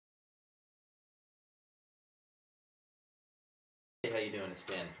Hey, how you doing? It's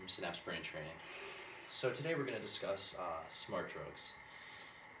Dan from Synapse Brain Training. So today we're going to discuss smart drugs.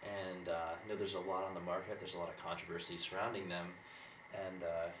 And I know there's a lot on the market, there's a lot of controversy surrounding them, and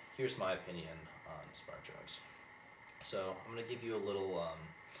here's my opinion on smart drugs. So I'm going to give you a little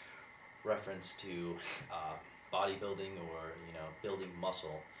reference to bodybuilding or, building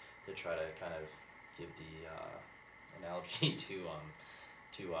muscle to try to kind of give the analogy to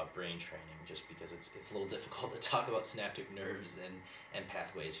brain training, just because it's a little difficult to talk about synaptic nerves and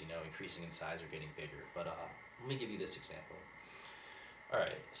pathways, increasing in size or getting bigger. But let me give you this example. All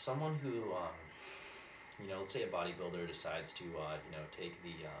right, someone who, let's say a bodybuilder decides to, take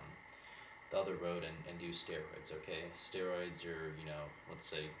the other road and do steroids. Okay, steroids are, let's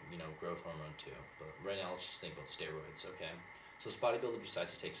say, growth hormone too. But right now, let's just think about steroids. Okay, so this bodybuilder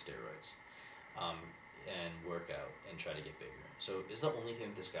decides to take steroids. And work out and try to get bigger. So is the only thing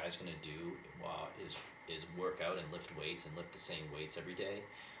that this guy's gonna do is work out and lift weights and lift the same weights every day?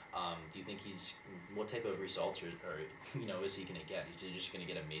 Do you think what type of results or is he gonna get? Is he just gonna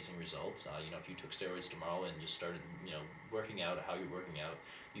get amazing results? If you took steroids tomorrow and just started working out how you're working out,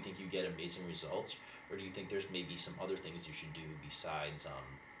 do you think you get amazing results, or do you think there's maybe some other things you should do besides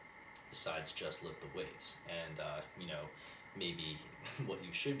just lift the weights? And maybe what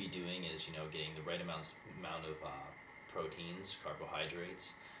you should be doing is getting the right amount of proteins,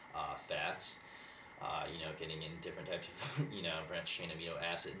 carbohydrates, fats. Getting in different types of branched chain amino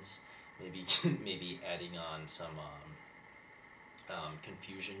acids. Maybe maybe adding on some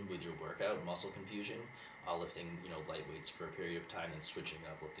confusion with your workout, muscle confusion. Lifting light weights for a period of time, then switching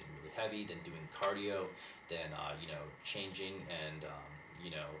up, lifting really heavy, then doing cardio, then changing and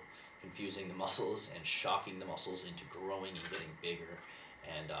confusing the muscles and shocking the muscles into growing and getting bigger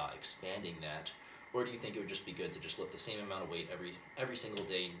and expanding that? Or do you think it would just be good to just lift the same amount of weight every single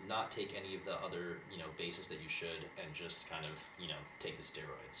day, not take any of the other bases that you should, and just kind of take the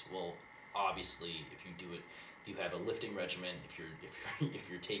steroids? Well, obviously, if you do it, if you have a lifting regimen, if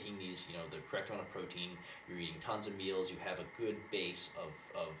you're taking these the correct amount of protein, you're eating tons of meals, you have a good base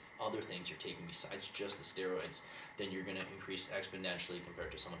of other things you're taking besides just the steroids, then you're going to increase exponentially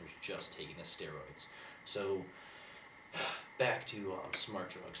compared to someone who's just taking the steroids. So back to smart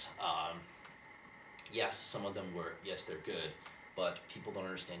drugs. Yes, some of them work. Yes, they're good, but people don't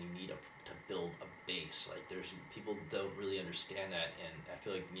understand you need to build a base. Like people don't really understand that, and I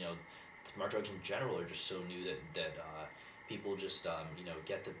feel like smart drugs in general are just so new that people just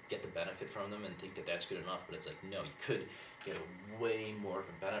get the benefit from them and think that that's good enough. But it's like, no, you could get a way more of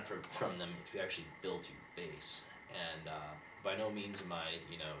a benefit from them if you actually built your base. And by no means am I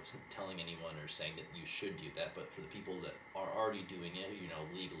telling anyone or saying that you should do that, but for the people that are already doing it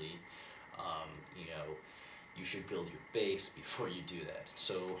legally, um, you know, you should build your base before you do that.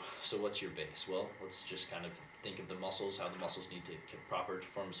 So what's your base? Well, let's just kind of think of the muscles, how the muscles need to proper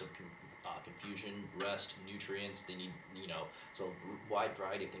forms of confusion, rest, nutrients. They need, so a wide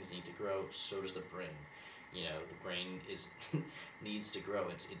variety of things need to grow. So does the brain. The brain needs to grow.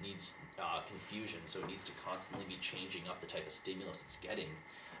 It needs confusion, so it needs to constantly be changing up the type of stimulus it's getting,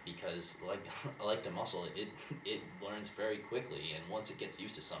 because like the muscle, it learns very quickly, and once it gets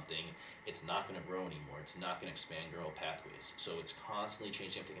used to something, it's not going to grow anymore. It's not going to expand neural pathways. So it's constantly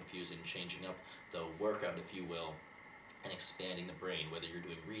changing up the confusion, changing up the workout, if you will, and expanding the brain. Whether you're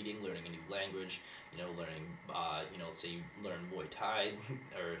doing reading, learning a new language, learning, let's say you learn Muay Thai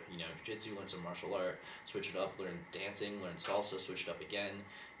or Jiu-Jitsu, learn some martial art, switch it up, learn dancing, learn salsa, switch it up again,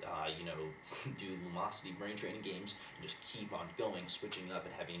 do Lumosity brain training games, and just keep on going, switching it up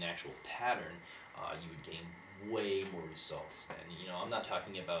and having an actual pattern. You would gain way more results. And I'm not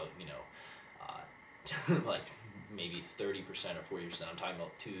talking about like maybe 30% or 40%. I'm talking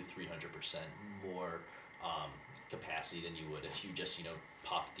about 200-300% more capacity than you would if you just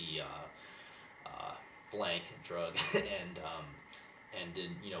pop the blank drug and did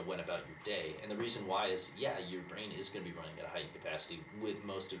went about your day. And the reason why is, yeah, your brain is going to be running at a heightened capacity with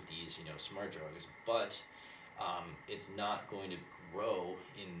most of these smart drugs, but it's not going to grow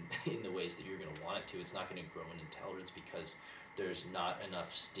in the ways that you're going to want it to. It's not going to grow in intelligence because there's not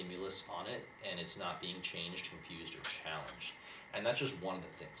enough stimulus on it, and it's not being changed, confused, or challenged. And that's just one of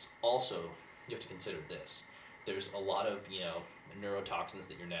the things. Also, you have to consider this. There's a lot of neurotoxins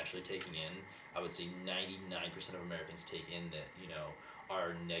that you're naturally taking in. I would say 99% of Americans take in that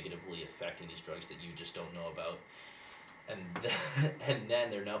are negatively affecting these drugs that you just don't know about. And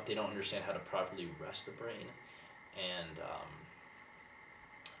then they don't understand how to properly rest the brain, and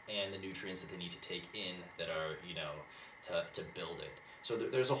the nutrients that they need to take in that are to build it. So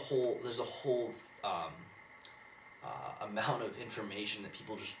there's a whole amount of information that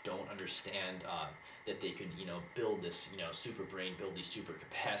people just don't understand, that they could, build this, super brain, build these super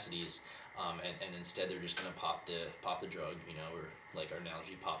capacities, and instead they're just gonna pop the drug, or like our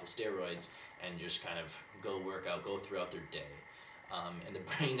analogy, pop the steroids, and just kind of go work out, go throughout their day. And the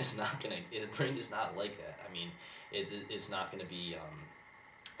brain is not gonna, the brain is not like that. I mean, it's not gonna be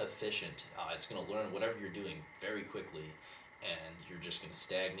efficient. It's going to learn whatever you're doing very quickly, and you're just going to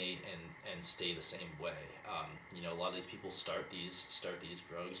stagnate and stay the same way. A lot of these people start these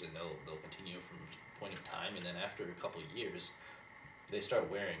drugs, and they'll continue from a point of time, and then after a couple of years, they start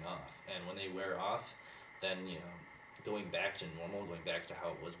wearing off. And when they wear off, then going back to normal, going back to how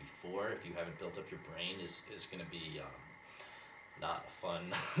it was before, if you haven't built up your brain, is going to be not a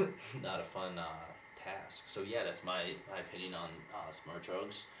fun not a fun task. So yeah, that's my opinion on smart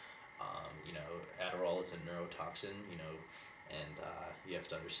drugs. Adderall is a neurotoxin, and you have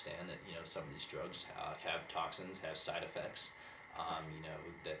to understand that some of these drugs have toxins, have side effects.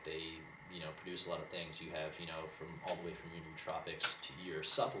 That they produce a lot of things. You have from all the way from your nootropics to your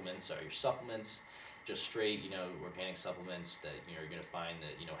supplements. Are your supplements just straight organic supplements that you're gonna find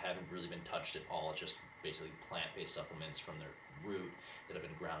that haven't really been touched at all, just basically plant-based supplements from their root that have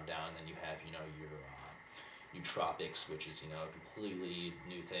been ground down. And then you have your nootropics, which is a completely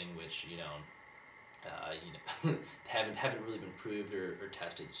new thing, which haven't really been proved or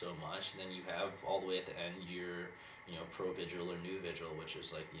tested so much. And then you have all the way at the end your Provigil or Nuvigil, which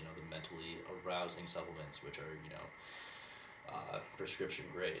is like the mentally arousing supplements, which are prescription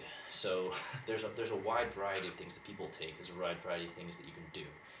grade. So there's a wide variety of things that people take. There's a wide variety of things that you can do.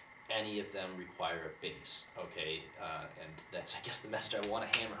 Any of them require a base, okay? And that's, I guess, the message I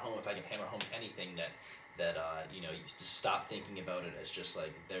want to hammer home. If I can hammer home anything, that you just stop thinking about it as just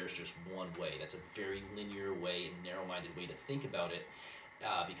like there's just one way. That's a very linear way and narrow-minded way to think about it,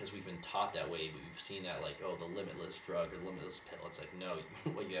 because we've been taught that way. We've seen that, like, oh, the limitless drug or limitless pill. It's like, no,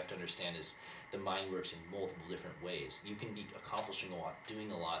 what you have to understand is the mind works in multiple different ways. You can be accomplishing a lot,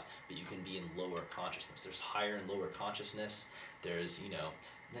 doing a lot, but you can be in lower consciousness. There's higher and lower consciousness. There's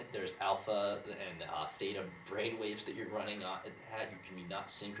alpha and theta brain waves that you're running at. You can be not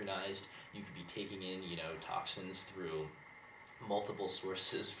synchronized. You could be taking in, toxins through multiple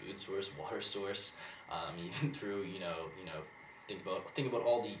sources, food source, water source, even through, think about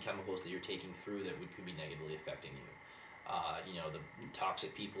all the chemicals that you're taking through that could be negatively affecting you. The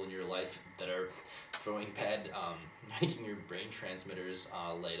toxic people in your life that are throwing bad, making your brain transmitters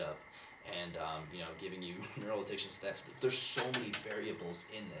light up, and giving you neural addictions. There's so many variables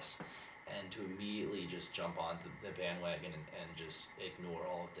in this, and to immediately just jump on the bandwagon and just ignore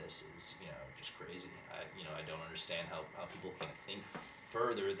all of this is just crazy. I don't understand how people can think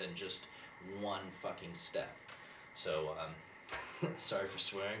further than just one fucking step. So sorry for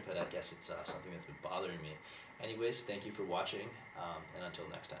swearing, but I guess it's something that's been bothering me. Anyways, thank you for watching, and until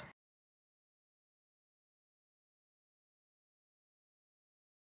next time.